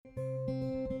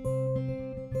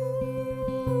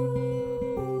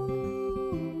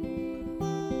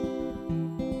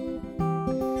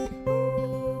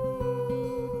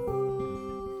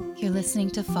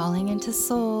listening to Falling into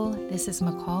Soul. This is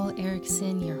McCall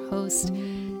Erickson, your host.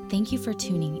 Thank you for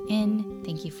tuning in.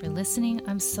 Thank you for listening.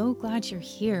 I'm so glad you're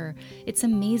here. It's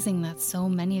amazing that so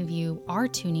many of you are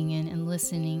tuning in and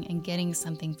listening and getting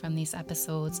something from these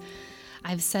episodes.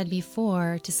 I've said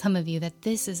before to some of you that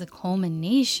this is a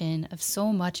culmination of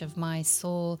so much of my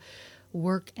soul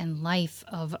work and life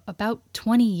of about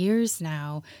 20 years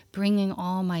now, bringing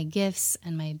all my gifts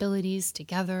and my abilities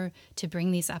together to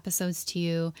bring these episodes to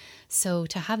you. So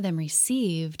to have them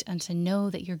received and to know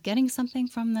that you're getting something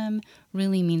from them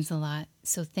really means a lot.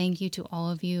 So thank you to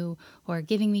all of you who are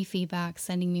giving me feedback,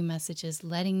 sending me messages,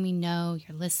 letting me know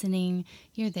you're listening,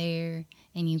 you're there,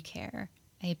 and you care.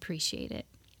 I appreciate it.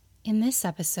 In this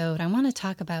episode, I want to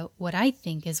talk about what I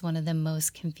think is one of the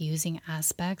most confusing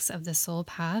aspects of the soul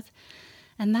path,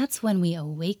 and that's when we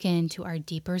awaken to our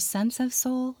deeper sense of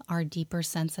soul, our deeper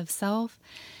sense of self,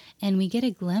 and we get a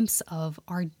glimpse of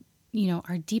our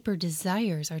deeper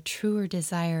desires, our truer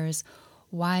desires,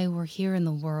 why we're here in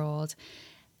the world,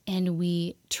 and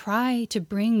we try to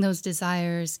bring those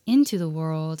desires into the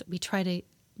world. We try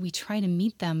to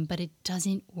meet them, but it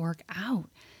doesn't work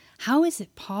out. How is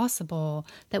it possible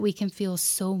that we can feel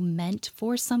so meant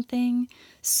for something,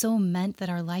 so meant that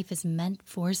our life is meant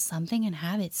for something and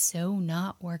have it so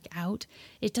not work out?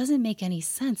 It doesn't make any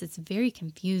sense. It's very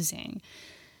confusing.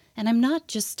 And I'm not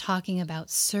just talking about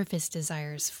surface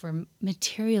desires for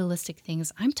materialistic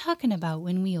things. I'm talking about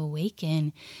when we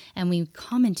awaken and we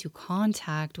come into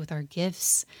contact with our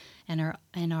gifts and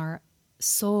our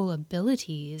soul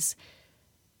abilities,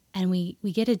 and we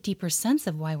get a deeper sense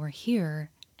of why we're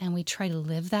here. And we try to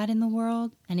live that in the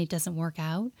world, and it doesn't work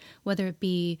out, whether it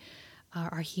be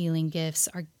our healing gifts,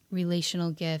 our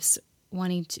relational gifts,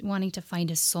 wanting to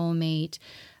find a soulmate,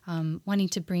 wanting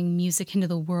to bring music into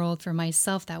the world for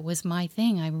myself. That was my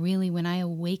thing. When I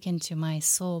awakened to my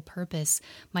soul purpose,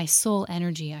 my soul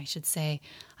energy, I should say,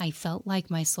 I felt like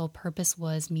my soul purpose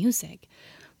was music.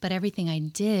 But everything I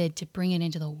did to bring it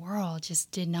into the world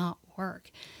just did not work.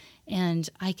 And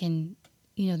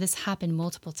this happened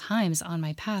multiple times on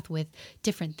my path with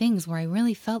different things where I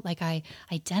really felt like I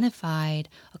identified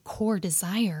a core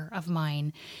desire of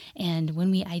mine. And when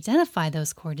we identify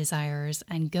those core desires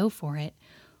and go for it,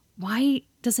 why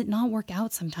does it not work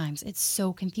out sometimes? It's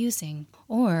so confusing.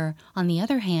 Or on the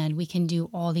other hand, we can do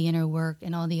all the inner work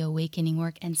and all the awakening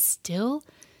work and still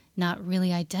not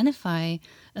really identify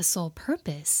a soul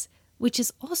purpose, which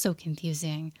is also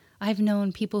confusing. I've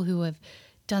known people who have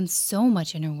done so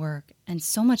much inner work and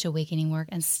so much awakening work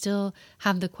and still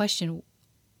have the question,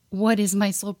 what is my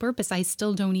soul purpose? I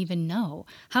still don't even know.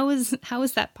 How is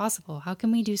that possible? How can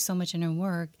we do so much inner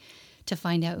work to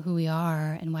find out who we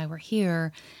are and why we're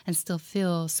here and still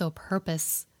feel so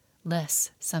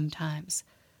purposeless sometimes?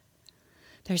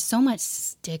 There's so much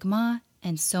stigma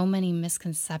and so many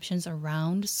misconceptions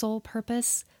around soul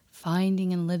purpose.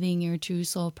 Finding and living your true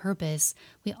soul purpose.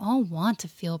 We all want to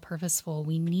feel purposeful.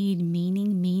 We need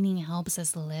meaning. Meaning helps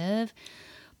us live.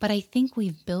 But I think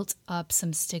we've built up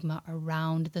some stigma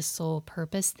around the soul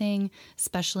purpose thing,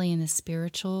 especially in the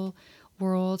spiritual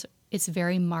world. It's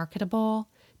very marketable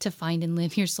to find and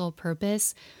live your soul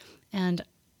purpose. And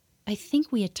I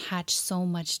think we attach so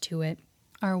much to it,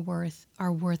 our worth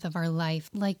of our life.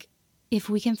 Like, if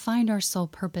we can find our soul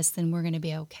purpose, then we're going to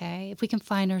be okay. If we can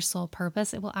find our soul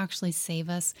purpose, it will actually save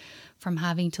us from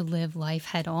having to live life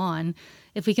head on.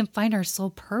 If we can find our soul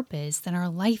purpose, then our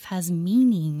life has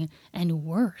meaning and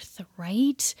worth,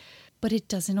 right? But it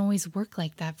doesn't always work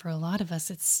like that for a lot of us.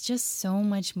 It's just so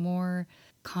much more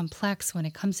complex when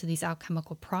it comes to these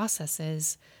alchemical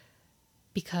processes,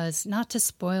 because not to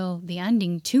spoil the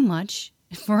ending too much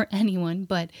for anyone,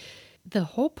 but the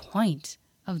whole point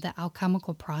of the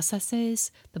alchemical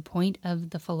processes, the point of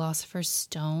the Philosopher's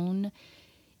Stone,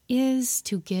 is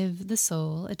to give the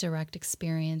soul a direct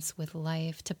experience with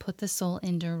life, to put the soul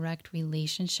in direct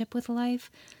relationship with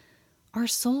life. Our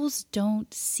souls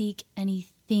don't seek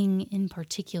anything in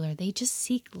particular. They just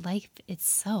seek life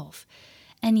itself.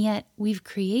 And yet we've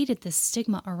created this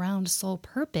stigma around soul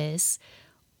purpose,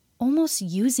 almost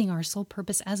using our soul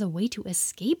purpose as a way to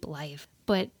escape life.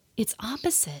 But it's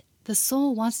opposite. The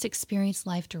soul wants to experience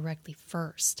life directly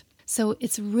first. So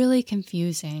it's really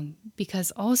confusing,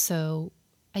 because also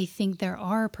I think there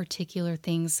are particular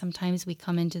things. Sometimes we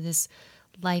come into this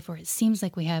life where it seems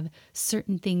like we have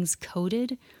certain things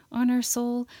coded on our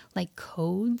soul, like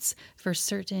codes for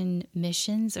certain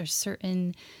missions or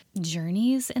certain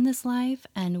journeys in this life,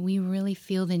 and we really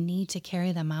feel the need to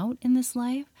carry them out in this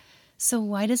life. So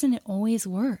why doesn't it always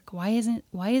work? Why isn't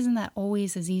that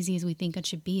always as easy as we think it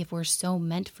should be? If we're so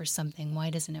meant for something,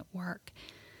 why doesn't it work?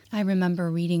 I remember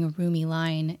reading a Rumi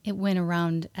line. It went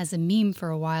around as a meme for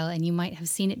a while, and you might have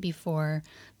seen it before.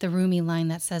 The Rumi line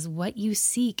that says, "What you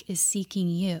seek is seeking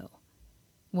you.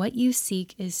 What you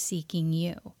seek is seeking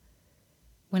you."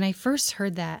 When I first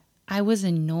heard that, I was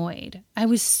annoyed. I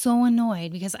was so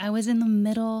annoyed because I was in the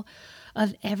middle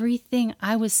of everything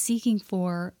I was seeking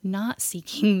for, not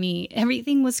seeking me.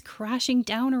 Everything was crashing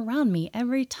down around me.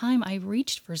 Every time I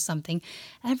reached for something,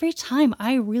 every time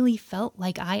I really felt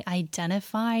like I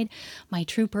identified my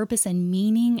true purpose and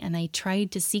meaning and I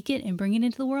tried to seek it and bring it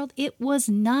into the world, it was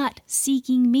not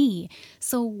seeking me.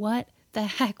 So what the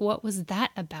heck? What was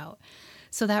that about?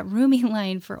 So that Rumi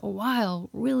line for a while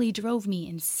really drove me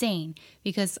insane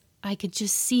because I could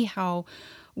just see how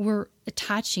we're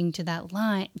attaching to that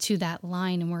line,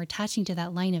 and we're attaching to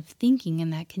that line of thinking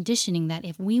and that conditioning that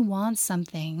if we want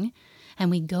something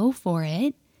and we go for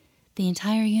it, the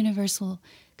entire universe will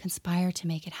conspire to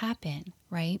make it happen,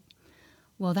 right?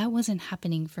 Well, that wasn't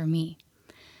happening for me.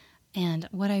 And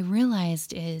what I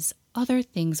realized is other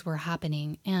things were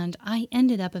happening, and I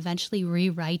ended up eventually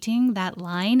rewriting that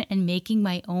line and making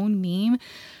my own meme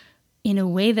in a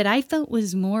way that I felt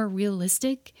was more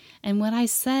realistic. And what I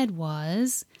said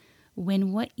was,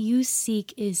 when what you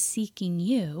seek is seeking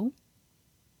you,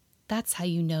 that's how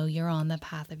you know you're on the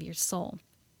path of your soul.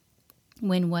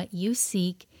 When what you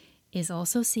seek is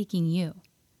also seeking you,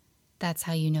 that's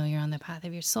how you know you're on the path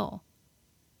of your soul.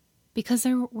 Because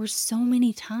there were so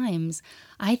many times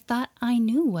I thought I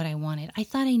knew what I wanted. I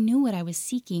thought I knew what I was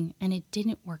seeking, and it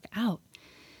didn't work out.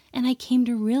 And I came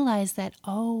to realize that,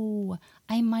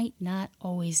 I might not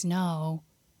always know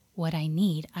what I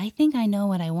need. I think I know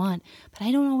what I want, but I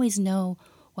don't always know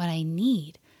what I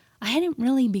need. I hadn't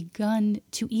really begun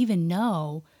to even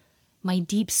know my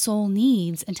deep soul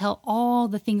needs until all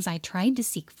the things I tried to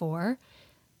seek for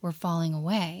were falling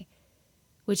away,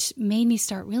 which made me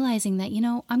start realizing that,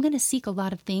 I'm going to seek a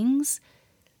lot of things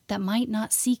that might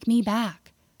not seek me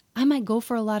back. I might go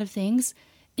for a lot of things.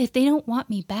 If they don't want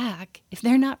me back, if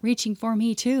they're not reaching for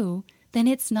me too, then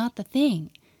it's not the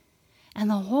thing. And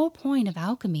the whole point of the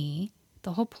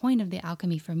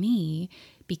alchemy for me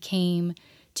became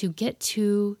to get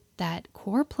to that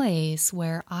core place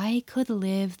where I could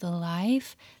live the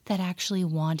life that actually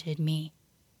wanted me.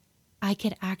 I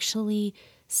could actually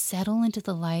settle into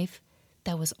the life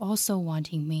that was also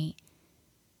wanting me.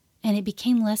 And it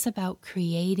became less about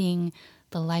creating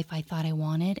the life I thought I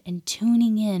wanted and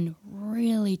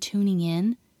really tuning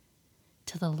in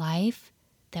to the life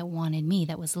that wanted me,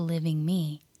 that was living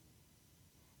me.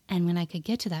 And when I could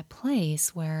get to that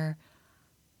place where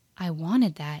I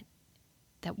wanted that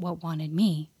what wanted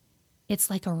me, it's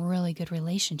like a really good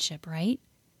relationship, right?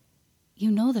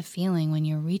 You know the feeling when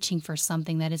you're reaching for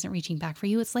something that isn't reaching back for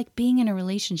you. It's like being in a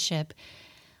relationship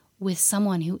with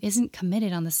someone who isn't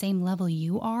committed on the same level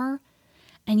you are.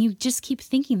 And you just keep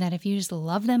thinking that if you just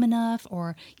love them enough,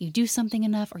 or you do something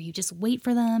enough, or you just wait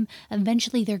for them,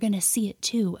 eventually they're going to see it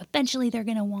too. Eventually they're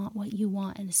going to want what you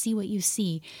want and see what you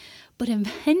see. But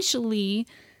eventually,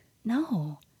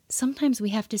 no. Sometimes we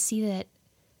have to see that,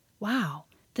 wow,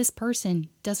 this person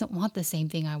doesn't want the same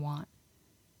thing I want.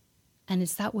 And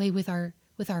it's that way with our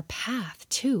path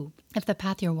too. If the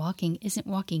path you're walking isn't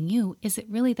walking you, is it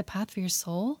really the path for your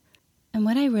soul? And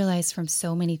what I realized from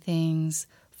so many things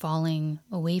falling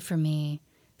away from me,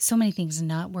 so many things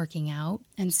not working out,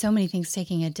 and so many things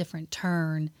taking a different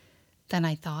turn than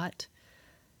I thought,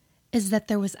 is that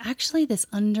there was actually this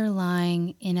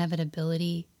underlying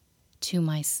inevitability to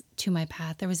my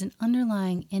path. There was an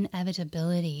underlying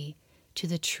inevitability to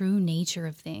the true nature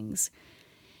of things.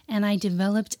 And I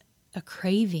developed a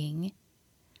craving,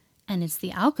 and it's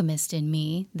the alchemist in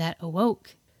me that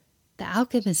awoke. The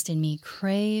alchemist in me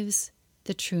craves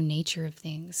the true nature of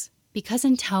things. Because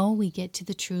until we get to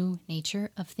the true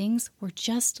nature of things, we're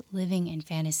just living in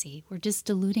fantasy. We're just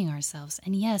deluding ourselves.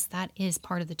 And yes, that is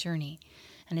part of the journey.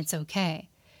 And it's okay.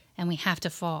 And we have to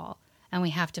fall. And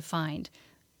we have to find.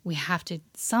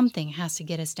 Something has to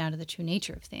get us down to the true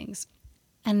nature of things.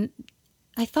 And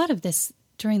I thought of this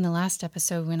during the last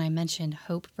episode when I mentioned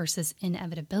hope versus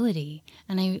inevitability.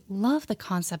 And I love the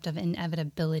concept of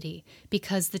inevitability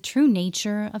because the true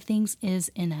nature of things is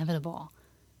inevitable.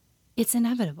 It's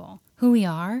inevitable. Who we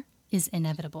are is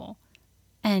inevitable.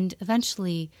 And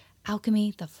eventually,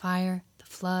 alchemy, the fire, the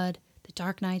flood, the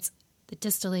dark nights, the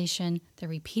distillation, the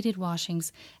repeated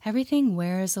washings, everything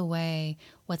wears away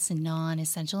what's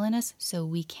non-essential in us so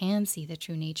we can see the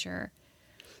true nature.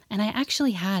 And I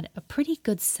actually had a pretty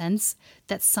good sense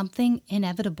that something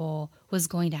inevitable was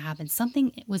going to happen.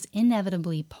 Something was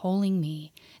inevitably pulling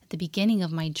me at the beginning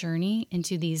of my journey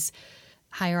into these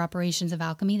Higher Operations of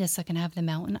Alchemy, the second half of the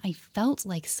mountain, I felt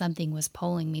like something was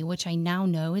pulling me, which I now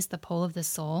know is the pull of the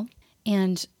soul.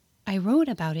 And I wrote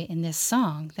about it in this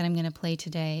song that I'm going to play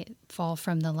today, Fall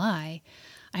from the Lie.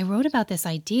 I wrote about this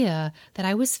idea that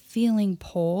I was feeling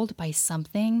pulled by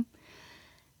something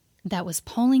that was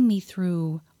pulling me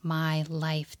through my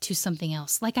life to something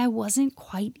else. Like I wasn't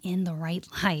quite in the right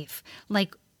life.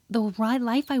 Like the right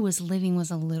life I was living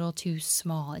was a little too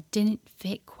small. It didn't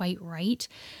fit quite right.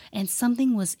 And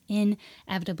something was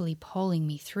inevitably pulling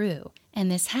me through. And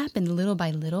this happened little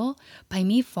by little by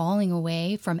me falling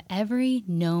away from every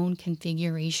known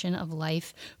configuration of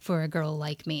life for a girl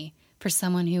like me. For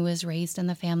someone who was raised in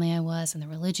the family I was and the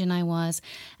religion I was,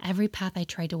 every path I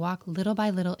tried to walk, little by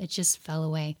little, it just fell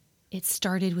away. It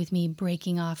started with me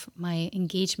breaking off my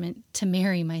engagement to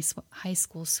marry my high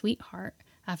school sweetheart.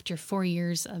 After 4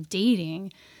 years of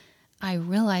dating, I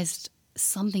realized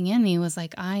something in me was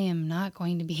like, I am not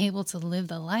going to be able to live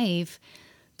the life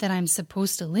that I'm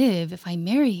supposed to live if I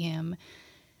marry him.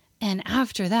 And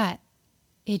after that,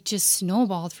 it just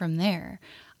snowballed from there.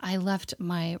 I left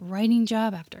my writing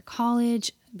job after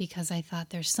college because I thought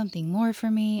there's something more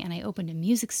for me, and I opened a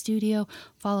music studio,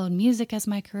 followed music as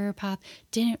my career path.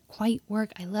 Didn't quite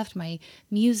work. I left my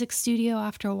music studio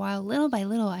after a while. Little by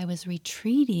little, I was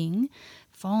retreating,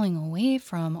 falling away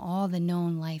from all the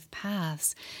known life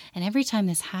paths. And every time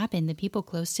this happened, the people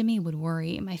close to me would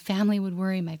worry. My family would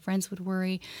worry. My friends would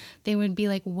worry. They would be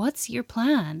like, "What's your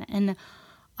plan?" And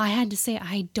I had to say,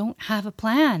 I don't have a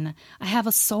plan. I have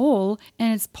a soul,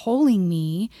 and it's pulling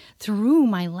me through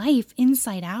my life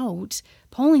inside out,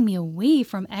 pulling me away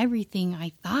from everything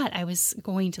I thought I was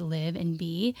going to live and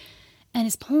be, and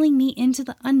it's pulling me into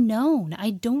the unknown.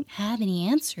 I don't have any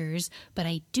answers, but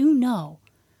I do know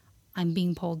I'm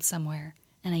being pulled somewhere,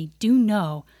 and I do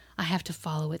know I have to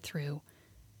follow it through.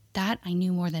 That I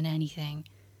knew more than anything.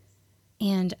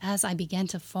 And as I began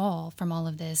to fall from all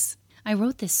of this, I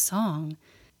wrote this song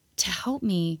to help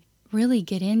me really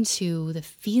get into the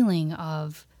feeling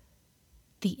of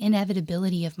the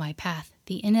inevitability of my path,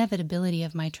 the inevitability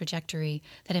of my trajectory,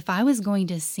 that if I was going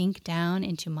to sink down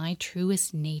into my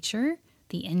truest nature,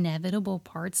 the inevitable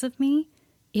parts of me,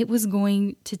 it was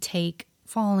going to take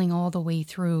falling all the way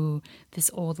through this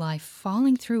old life,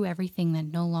 falling through everything that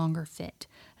no longer fit,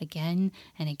 again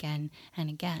and again and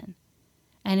again.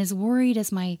 And as worried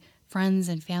as my friends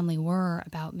and family were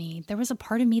about me, there was a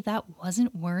part of me that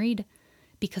wasn't worried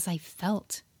because I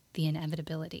felt the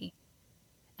inevitability.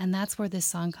 And that's where this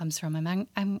song comes from.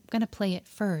 I'm going to play it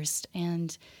first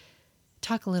and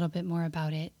talk a little bit more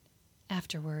about it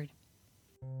afterward.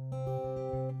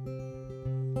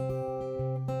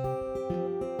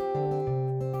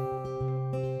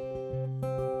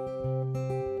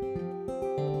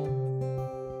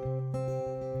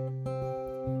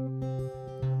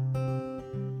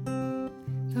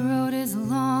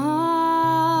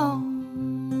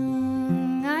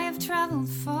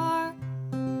 Far,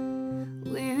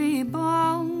 weary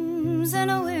bones and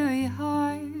a weary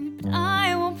heart, but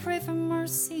I won't pray for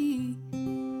mercy.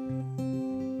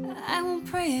 I won't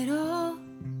pray at all.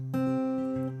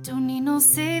 Don't need no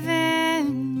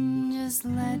saving, just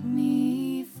let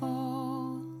me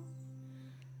fall.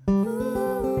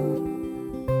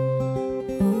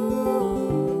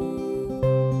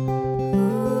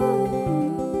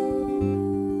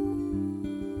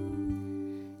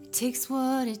 It takes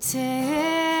what it takes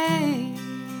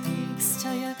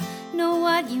till you know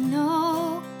what you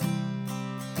know,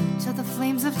 till the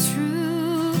flames of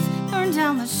truth burn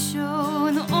down the show,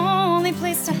 and the only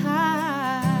place to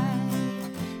hide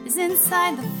is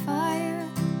inside the fire.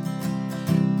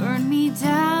 Burn me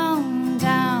down,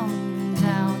 down,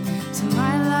 down to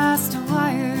my last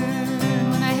wire.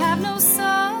 When I have no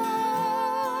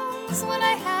songs, when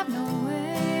I have no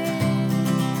way,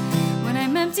 when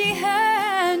I'm empty-handed,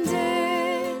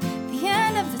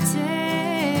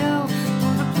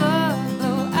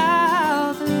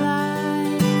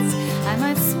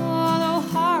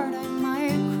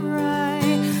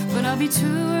 be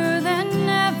truer than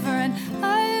ever, and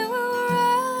I will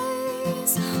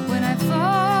rise when I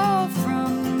fall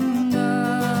from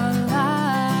the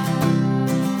line.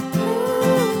 Ooh,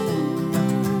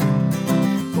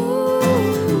 ooh, ooh.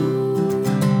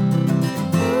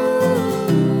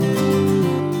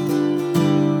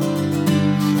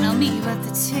 And I'll meet you at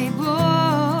the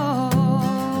table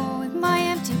with my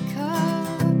empty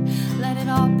cup. Let it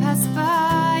all pass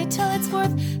by till it's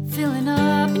worth filling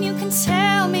up, and you can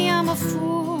tell me I'm a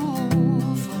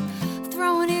fool for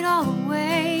throwing it all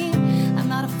away. I'm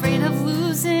not afraid of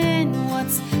losing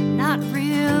what's not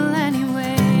real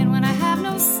anyway. And when I have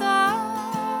no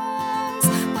songs,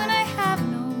 when I have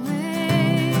no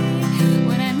way,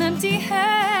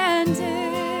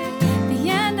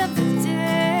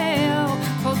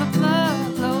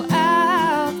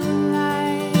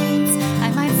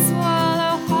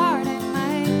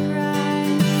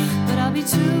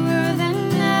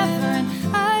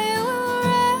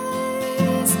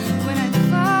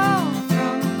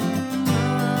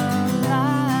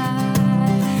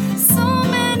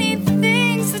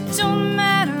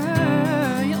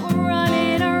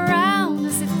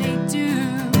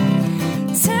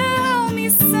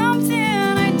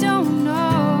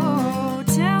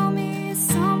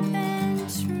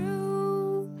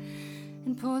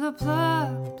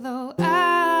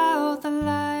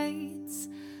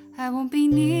 I won't be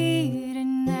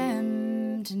needing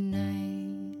them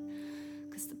tonight,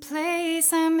 'cause the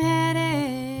place I'm headed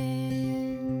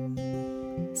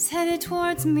is headed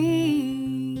towards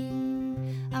me.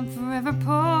 I'm forever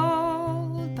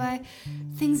pulled by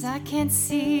things I can't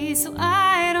see, so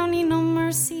I don't need no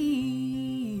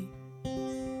mercy.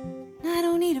 I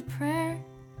don't need a prayer.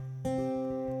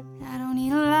 I don't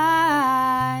need a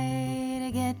lie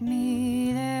to get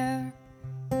me there.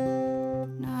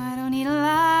 No, I don't need a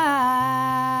lie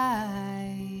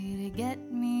to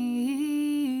get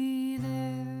me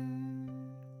there.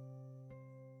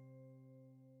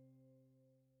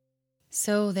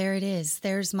 So there it is.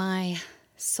 There's my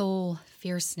soul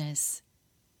fierceness.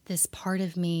 This part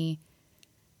of me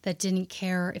that didn't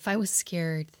care if I was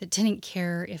scared, that didn't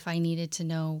care if I needed to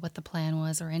know what the plan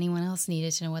was or anyone else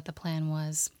needed to know what the plan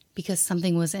was, because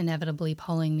something was inevitably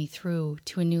pulling me through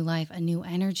to a new life, a new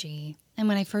energy. And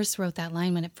when I first wrote that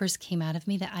line, when it first came out of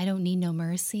me, that I don't need no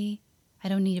mercy, I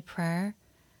don't need a prayer,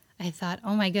 I thought,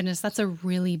 oh my goodness, that's a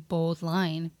really bold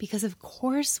line, because of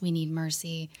course we need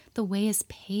mercy. The way is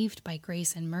paved by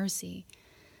grace and mercy.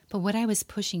 But what I was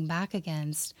pushing back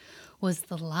against was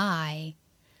the lie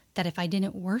that if I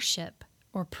didn't worship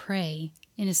or pray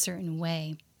in a certain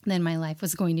way, then my life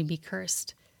was going to be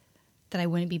cursed, that I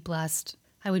wouldn't be blessed,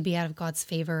 I would be out of God's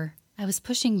favor. I was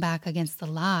pushing back against the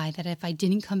lie that if I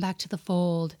didn't come back to the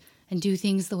fold and do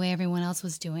things the way everyone else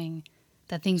was doing,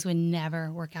 that things would never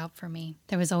work out for me.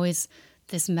 There was always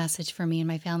this message for me and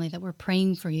my family that we're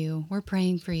praying for you, we're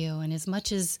praying for you. And as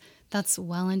much as that's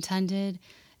well-intended,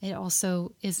 it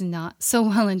also is not so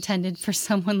well-intended for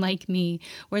someone like me,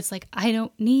 where it's like, I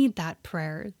don't need that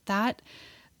prayer. That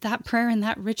prayer and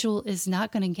that ritual is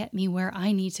not going to get me where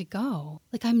I need to go.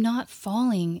 Like, I'm not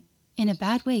falling in a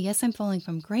bad way. Yes, I'm falling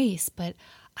from grace, but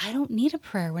I don't need a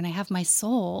prayer when I have my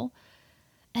soul.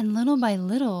 And little by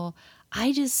little,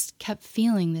 I just kept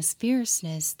feeling this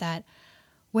fierceness that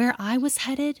where I was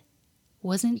headed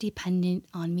wasn't dependent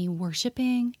on me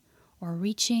worshiping or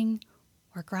reaching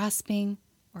or grasping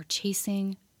or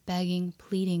chasing, begging,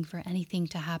 pleading for anything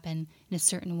to happen in a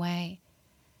certain way.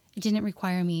 It didn't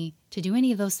require me to do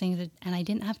any of those things, and I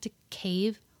didn't have to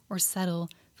cave or settle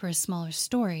for a smaller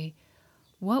story.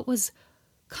 What was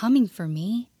coming for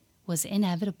me was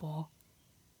inevitable.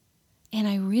 And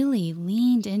I really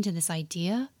leaned into this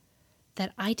idea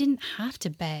that I didn't have to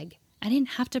beg. I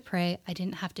didn't have to pray. I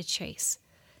didn't have to chase.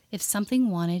 If something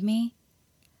wanted me,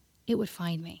 it would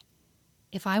find me.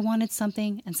 If I wanted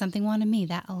something and something wanted me,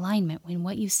 that alignment, when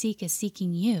what you seek is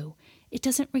seeking you, it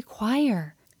doesn't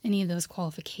require any of those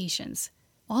qualifications.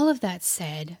 All of that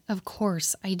said, of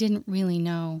course, I didn't really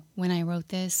know when I wrote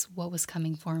this what was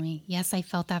coming for me. Yes, I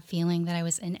felt that feeling that I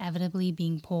was inevitably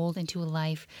being pulled into a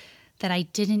life that I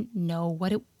didn't know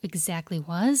what it exactly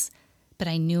was, but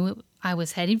I knew I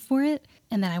was headed for it,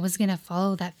 and that I was going to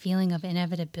follow that feeling of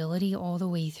inevitability all the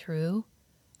way through.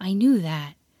 I knew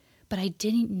that. But I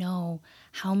didn't know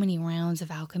how many rounds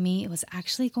of alchemy it was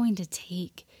actually going to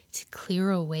take to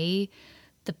clear away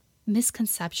the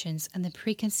misconceptions and the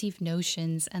preconceived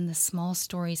notions and the small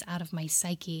stories out of my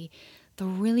psyche. The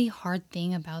really hard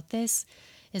thing about this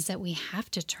is that we have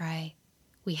to try,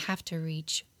 we have to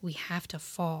reach, we have to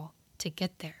fall to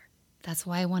get there. That's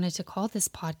why I wanted to call this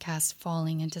podcast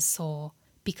Falling into Soul,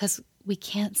 because we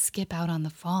can't skip out on the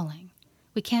falling.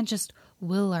 We can't just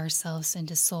will ourselves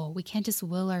into soul. We can't just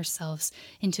will ourselves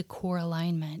into core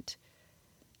alignment.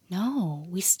 No,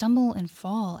 we stumble and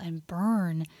fall and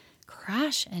burn,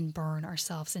 crash and burn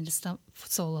ourselves into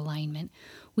soul alignment.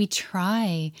 We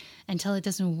try until it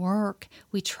doesn't work.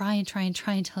 We try and try and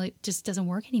try until it just doesn't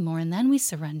work anymore, and then we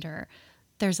surrender.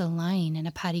 There's a line in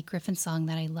a Patty Griffin song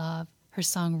that I love, her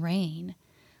song Rain,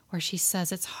 where she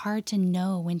says, it's hard to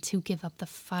know when to give up the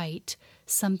fight.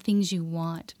 Some things you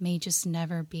want may just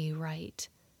never be right.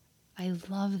 I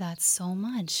love that so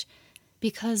much,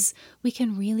 because we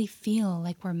can really feel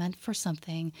like we're meant for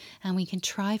something, and we can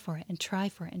try for it and try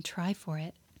for it and try for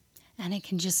it, and it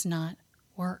can just not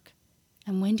work.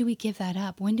 And when do we give that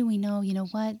up? When do we know, you know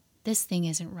what, this thing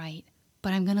isn't right,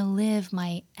 but I'm going to live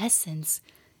my essence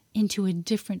into a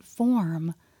different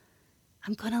form.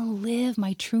 I'm going to live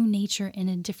my true nature in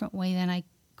a different way than I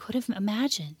could have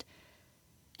imagined.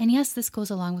 And yes, this goes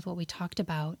along with what we talked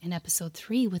about in episode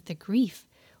 3 with the grief.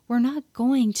 We're not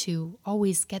going to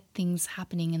always get things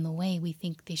happening in the way we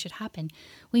think they should happen.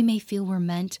 We may feel we're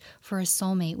meant for a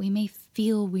soulmate. We may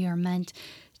feel we are meant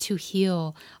to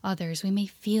heal others. We may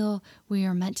feel we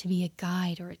are meant to be a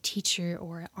guide or a teacher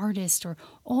or an artist, or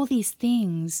all these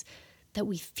things that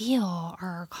we feel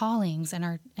are our callings and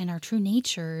our true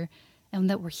nature, and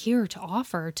that we're here to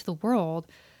offer to the world.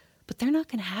 but they're not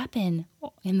going to happen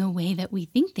in the way that we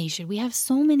think they should. We have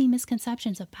so many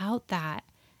misconceptions about that,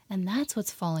 and that's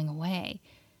what's falling away.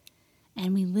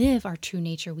 And we live our true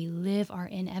nature. We live our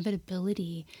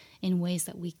inevitability in ways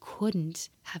that we couldn't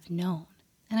have known.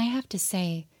 And I have to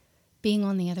say, being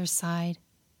on the other side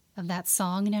of that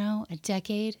song now, a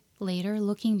decade later,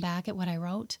 looking back at what I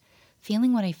wrote,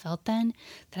 feeling what I felt then,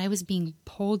 that I was being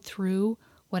pulled through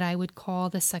what I would call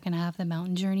the second half of the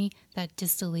mountain journey, that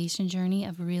distillation journey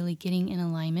of really getting in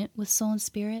alignment with soul and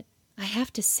spirit, I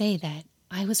have to say that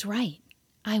I was right.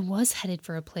 I was headed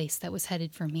for a place that was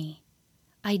headed for me.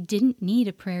 I didn't need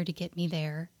a prayer to get me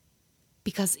there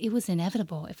because it was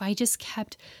inevitable. If I just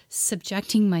kept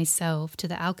subjecting myself to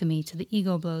the alchemy, to the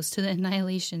ego blows, to the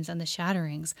annihilations and the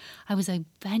shatterings, I was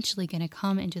eventually going to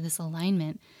come into this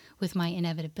alignment with my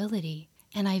inevitability.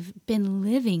 And I've been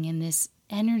living in this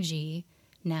energy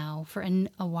now for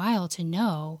a while to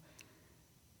know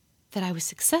that I was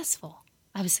successful.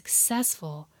 I was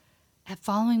successful at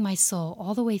following my soul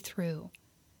all the way through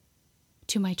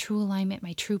to my true alignment,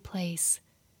 my true place.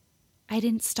 I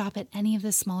didn't stop at any of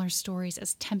the smaller stories,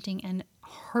 as tempting and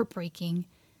heartbreaking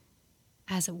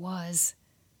as it was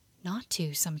not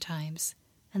to sometimes.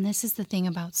 And this is the thing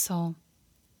about soul.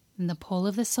 In the pull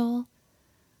of the soul,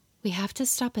 we have to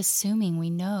stop assuming we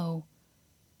know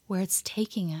where it's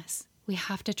taking us. We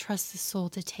have to trust the soul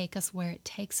to take us where it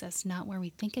takes us, not where we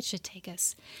think it should take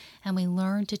us. And we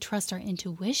learn to trust our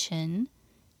intuition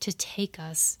to take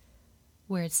us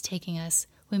where it's taking us.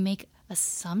 We make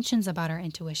assumptions about our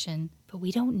intuition, but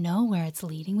we don't know where it's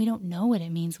leading. We don't know what it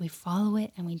means. We follow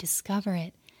it and we discover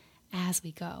it as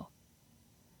we go.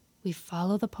 We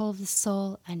follow the pull of the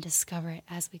soul and discover it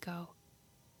as we go.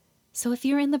 So if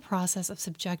you're in the process of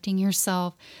subjecting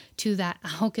yourself to that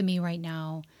alchemy right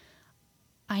now,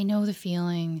 I know the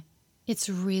feeling. It's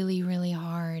really, really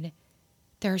hard.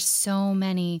 There are so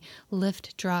many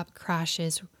lift, drop,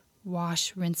 crashes,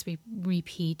 wash, rinse,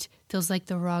 repeat. Feels like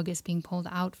the rug is being pulled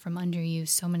out from under you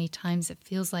so many times. It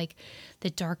feels like the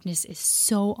darkness is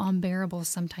so unbearable,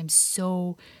 sometimes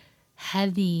so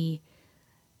heavy.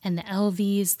 And the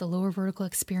LVs, the lower vertical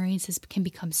experiences, can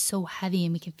become so heavy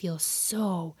and we can feel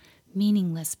so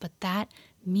meaningless. But that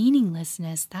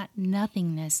meaninglessness, that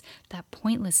nothingness, that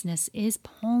pointlessness is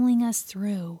pulling us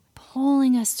through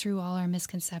all our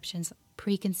misconceptions,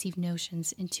 preconceived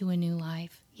notions into a new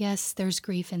life. Yes, there's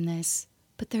grief in this,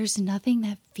 but there's nothing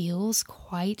that feels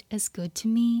quite as good to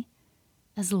me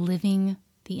as living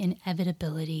the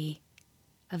inevitability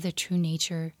of the true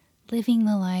nature, living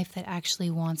the life that actually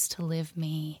wants to live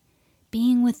me,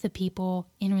 being with the people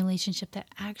in relationship that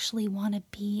actually want to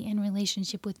be in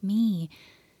relationship with me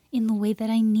in the way that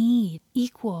I need.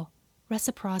 Equal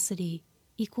reciprocity,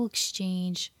 equal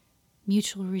exchange,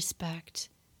 mutual respect.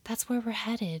 That's where we're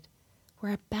headed.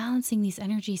 We're balancing these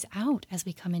energies out as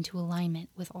we come into alignment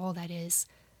with all that is,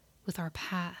 with our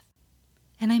path.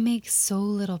 And I make so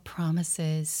little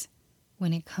promises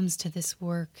when it comes to this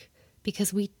work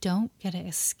because we don't get to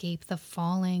escape the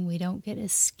falling. We don't get to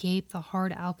escape the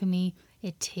hard alchemy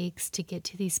it takes to get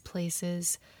to these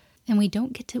places. And we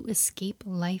don't get to escape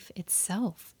life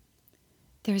itself.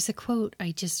 There's a quote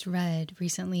I just read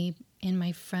recently in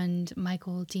my friend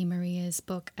Michael DeMaria's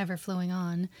book, Ever Flowing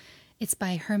On. It's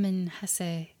by Hermann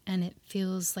Hesse, and it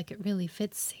feels like it really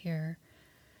fits here.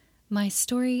 My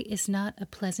story is not a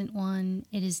pleasant one.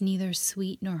 It is neither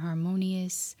sweet nor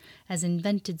harmonious, as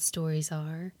invented stories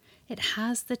are. It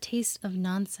has the taste of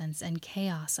nonsense and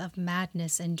chaos, of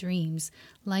madness and dreams,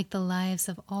 like the lives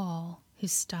of all who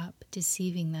stop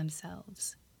deceiving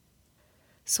themselves.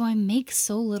 So I make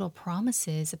so little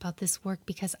promises about this work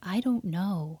because I don't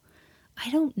know. I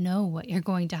don't know what you're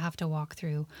going to have to walk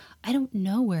through. I don't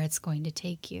know where it's going to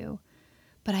take you.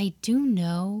 But I do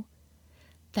know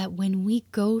that when we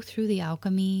go through the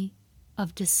alchemy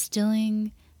of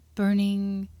distilling,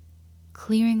 burning,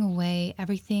 clearing away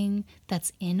everything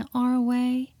that's in our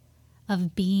way,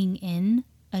 of being in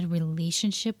a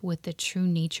relationship with the true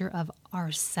nature of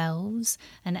ourselves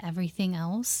and everything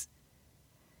else,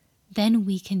 then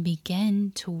we can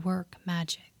begin to work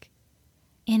magic.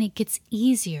 And it gets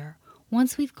easier.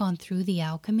 Once we've gone through the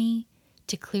alchemy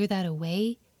to clear that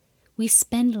away, we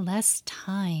spend less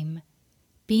time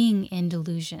being in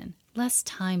delusion, less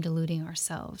time deluding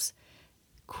ourselves,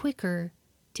 quicker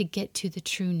to get to the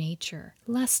true nature,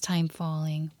 less time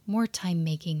falling, more time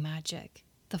making magic.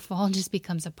 The fall just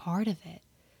becomes a part of it.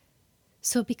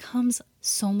 So it becomes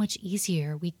so much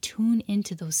easier. We tune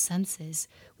into those senses.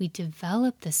 We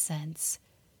develop the sense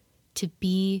to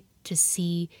be, to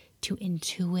see, to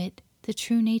intuit the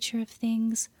true nature of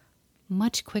things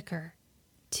much quicker.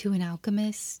 To an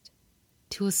alchemist,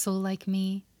 to a soul like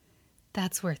me,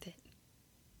 that's worth it.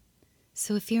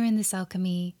 So if you're in this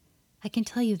alchemy, I can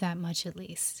tell you that much at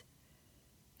least.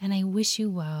 And I wish you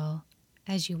well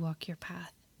as you walk your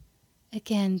path.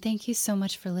 Again, thank you so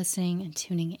much for listening and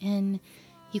tuning in.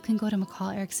 You can go to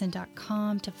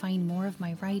McCallErickson.com to find more of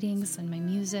my writings and my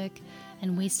music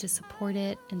and ways to support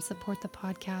it and support the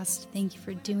podcast. Thank you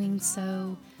for doing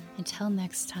so. Until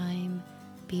next time,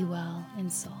 be well in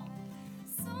soul.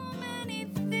 So many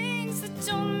things that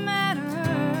don't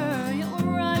matter, you'll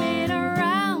run it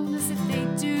around as if they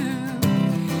do.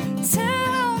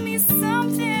 Tell me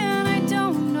something I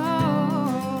don't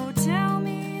know. Tell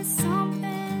me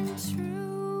something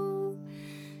true.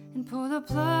 And pull the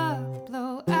plug,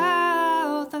 blow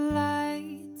out the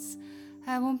lights.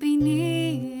 I won't be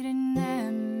needing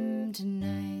them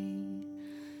tonight.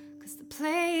 'Cause the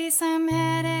place I'm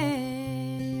headed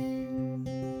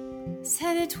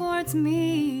towards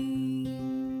me.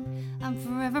 I'm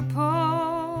forever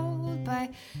pulled by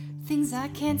things I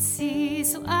can't see,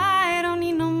 so I